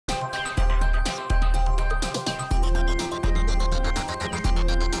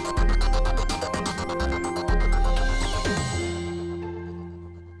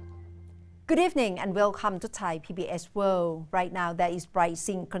Good evening and welcome to Thai PBS World. Right now there is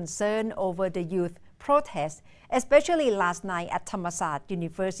rising concern over the youth protests, especially last night at Thammasat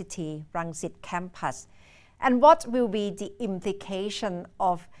University, Rangsit campus. And what will be the implication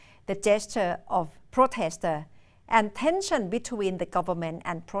of the gesture of protester and tension between the government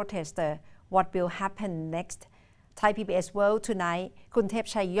and protester? What will happen next? Thai PBS World tonight, Kun Thep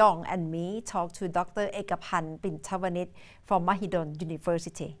Chayong and me talk to Dr. Ekapan Pintavanit from Mahidol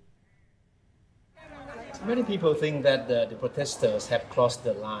University. Many people think that the protesters have crossed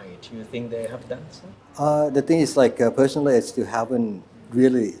the line. Do you think they have done so? The thing is, personally, I still haven't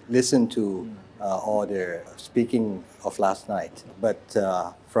really listened to all the speaking of last night. But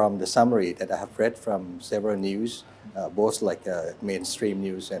from the summary that I have read from several news, both mainstream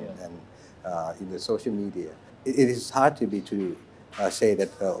news and in the social media, it is hard to say that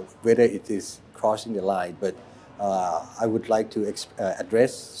whether it is crossing the line. But I would like to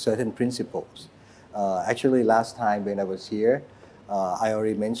address certain principles. Actually, last time when I was here, I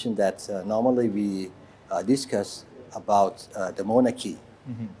already mentioned that normally we discuss about the monarchy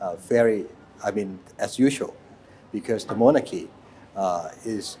as usual, because the monarchy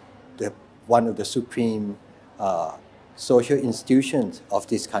is one of the supreme social institutions of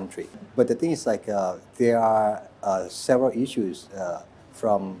this country. But the thing is there are several issues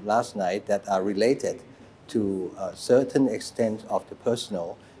from last night that are related to a certain extent of the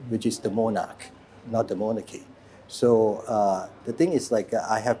personal, which is the monarch, not the monarchy. So the thing is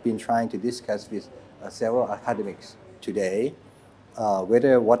I have been trying to discuss with several academics today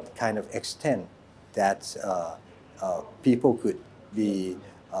whether what kind of extent that people could be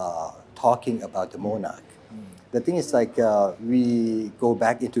talking about the monarch. The thing is we go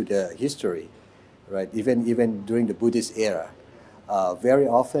back into the history, right? Even during the Buddhist era, very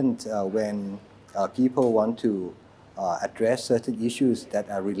often when people want to address certain issues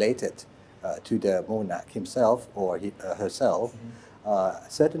that are related to the monarch himself or herself,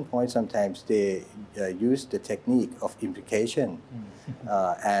 certain points sometimes they use the technique of implication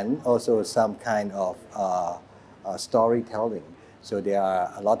and also some kind of storytelling. So there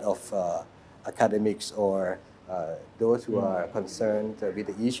are a lot of academics or those who are concerned with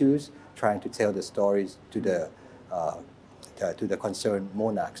the issues trying to tell the stories to the concerned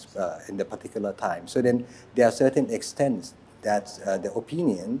monarchs in the particular time. So then there are certain extents that the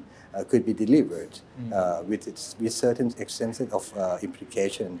opinion could be delivered with certain extent of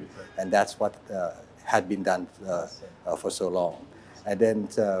implication, and that's what had been done for so long. And then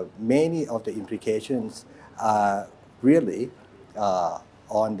many of the implications are really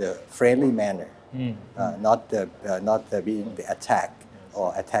on the friendly manner, not being the attack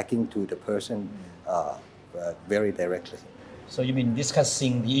or attacking to the person very directly. So you mean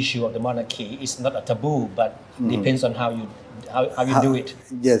discussing the issue of the monarchy is not a taboo, but depends on how you do it.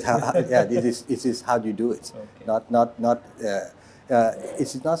 Yes, it is how you do it. Okay. It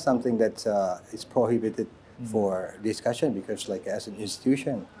is not something that is prohibited for discussion, because as an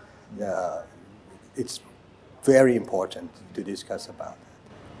institution, it's very important to discuss about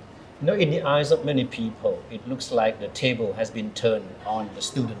that. In the eyes of many people, it looks like the table has been turned on the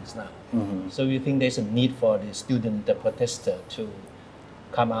students now. So you think there's a need for the protester to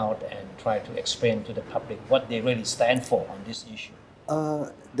come out and try to explain to the public what they really stand for on this issue?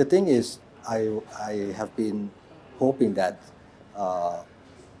 The thing is, I have been hoping that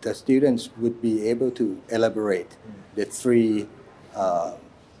the students would be able to elaborate the three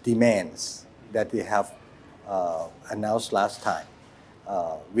demands that they have announced last time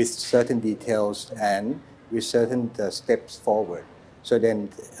with certain details and with certain steps forward. So then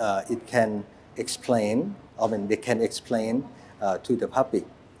it can explain, they can explain to the public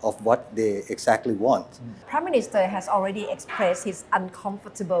of what they exactly want. Prime Minister has already expressed his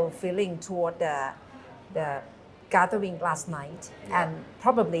uncomfortable feeling toward the gathering last night, and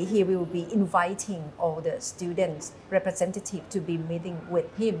probably he will be inviting all the students' representatives to be meeting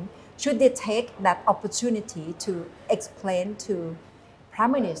with him. Should they take that opportunity to explain to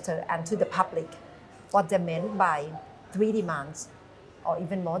Prime Minister and to the public what they meant by 3 demands or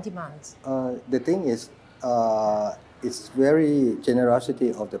even more demands? The thing is, it's very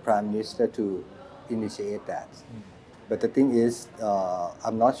generosity of the Prime Minister to initiate that. But the thing is,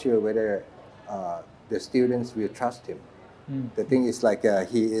 I'm not sure whether the students will trust him. The thing is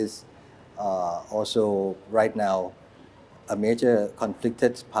he is also right now a major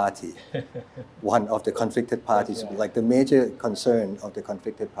conflicted party, one of the conflicted parties, the major concern of the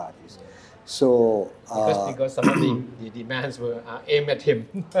conflicted parties. So because some of the demands were aimed at him.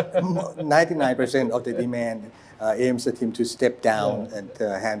 99% of the demand aims at him to step down and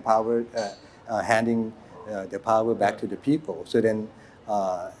handing the power back to the people. So then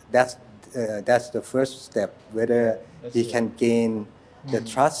that's that's the first step. Whether That's he it. can gain the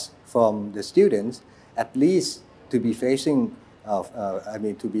trust from the students, at least to be facing,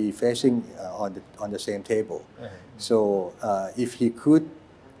 to be facing on the same table. So if he could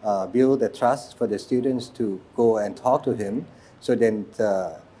build the trust for the students to go and talk to him, so then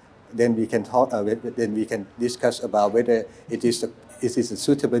we can talk. Then we can discuss about whether it is a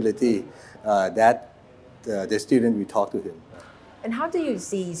suitability that the student will talk to him. And how do you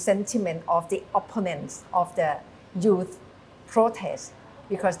see sentiment of the opponents of the youth protest?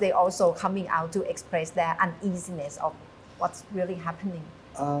 Because they also coming out to express their uneasiness of what's really happening.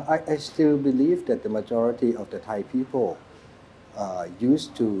 I still believe that the majority of the Thai people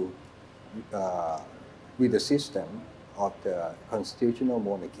used to with the system of the constitutional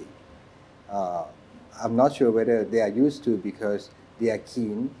monarchy. I'm not sure whether they are used to because they are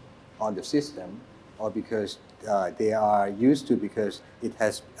keen on the system, or because they are used to because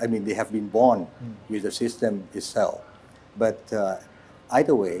they have been born with the system itself. But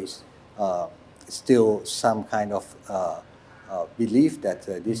either ways, still some kind of belief that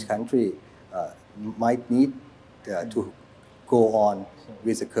this country might need to go on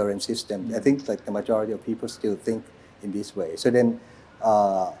with the current system. I think like the majority of people still think in this way. So then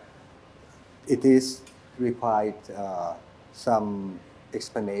it is required some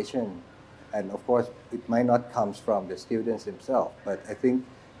explanation, and of course it might not come from the students themselves, but I think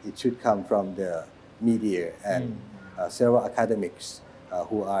it should come from the media and several academics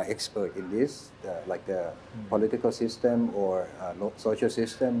who are expert in this, like the political system or social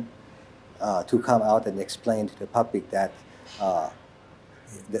system, to come out and explain to the public that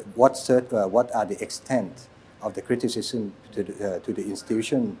what are the extent of the criticism to the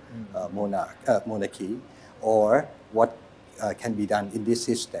institution monarchy, or what can be done in this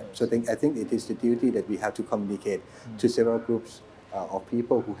system. So I think it is the duty that we have to communicate to several groups of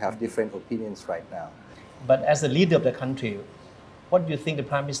people who have different opinions right now. But as the leader of the country, what do you think the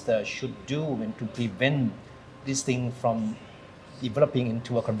Prime Minister should do to prevent this thing from developing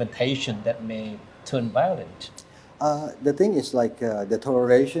into a confrontation that may turn violent? The thing is like the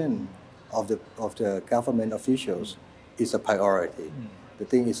toleration of the government officials is a priority. The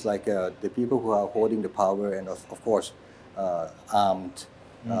thing is like the people who are holding the power and of course armed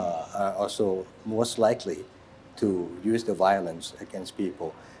are also most likely to use the violence against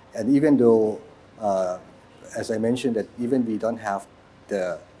people. And even though, as I mentioned, that even we don't have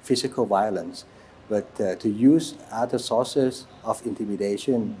the physical violence, but to use other sources of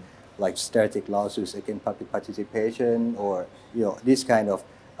intimidation, like static lawsuits against public participation, or this kind of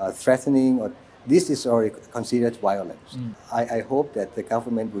threatening, or this is already considered violence. I hope that the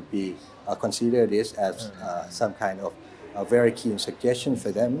government would be consider this as some kind of a very keen suggestion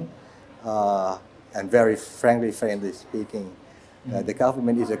for them, and very friendly speaking, the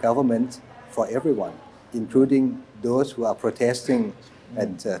government is a government for everyone, including those who are protesting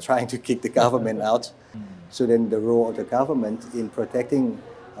and trying to kick the government out. So then the role of the government in protecting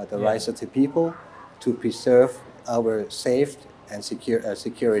the rights of the people to preserve our safe and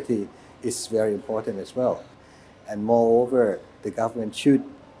security is very important as well. And moreover, the government should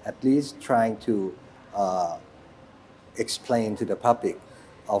at least trying to explain to the public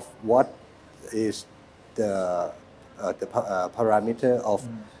of what is the parameter of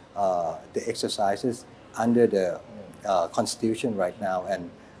the exercises under the Constitution right now,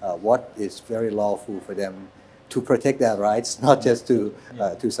 and what is very lawful for them to protect their rights, not just to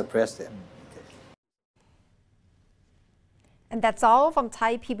suppress them. And that's all from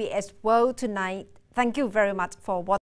Thai PBS World tonight. Thank you very much for watching.